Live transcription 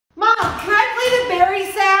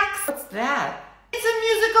that? It's a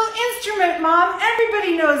musical instrument, Mom.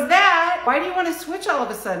 Everybody knows that. Why do you want to switch all of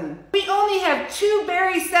a sudden? We only have 2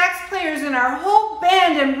 Bary Sax players in our whole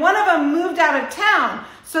band, and one of them moved out of town.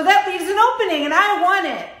 So that leaves an opening, and I want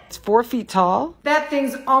it. It's 4 feet tall? That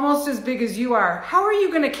thing's almost as big as you are. How are you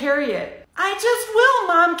going to carry it? I just will,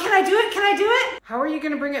 Mom. Can I do it? Can I do it? How are you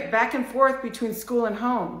going to bring it back and forth between school and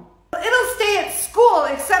home? It'll stay at school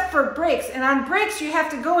except for breaks, and on breaks you have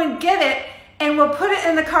to go and get it, and we'll put it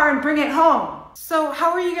in the car and bring it home. So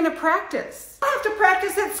how are you going to practice? I'll have to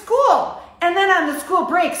practice at school, and then on the school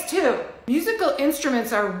breaks too. Musical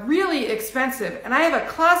instruments are really expensive, and I have a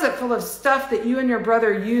closet full of stuff that you and your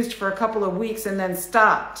brother used for a couple of weeks and then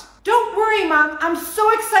stopped. Don't worry, Mom. I'm so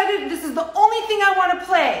excited. This is the only thing I want to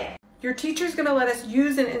play. Your teacher's going to let us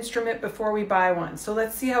use an instrument before we buy one, so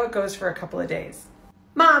let's see how it goes for a couple of days.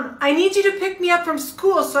 Mom, I need you to pick me up from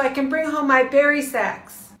school so I can bring home my Bary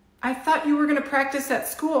Sax. I thought you were going to practice at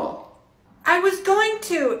school. I was going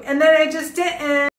to, and then I just didn't.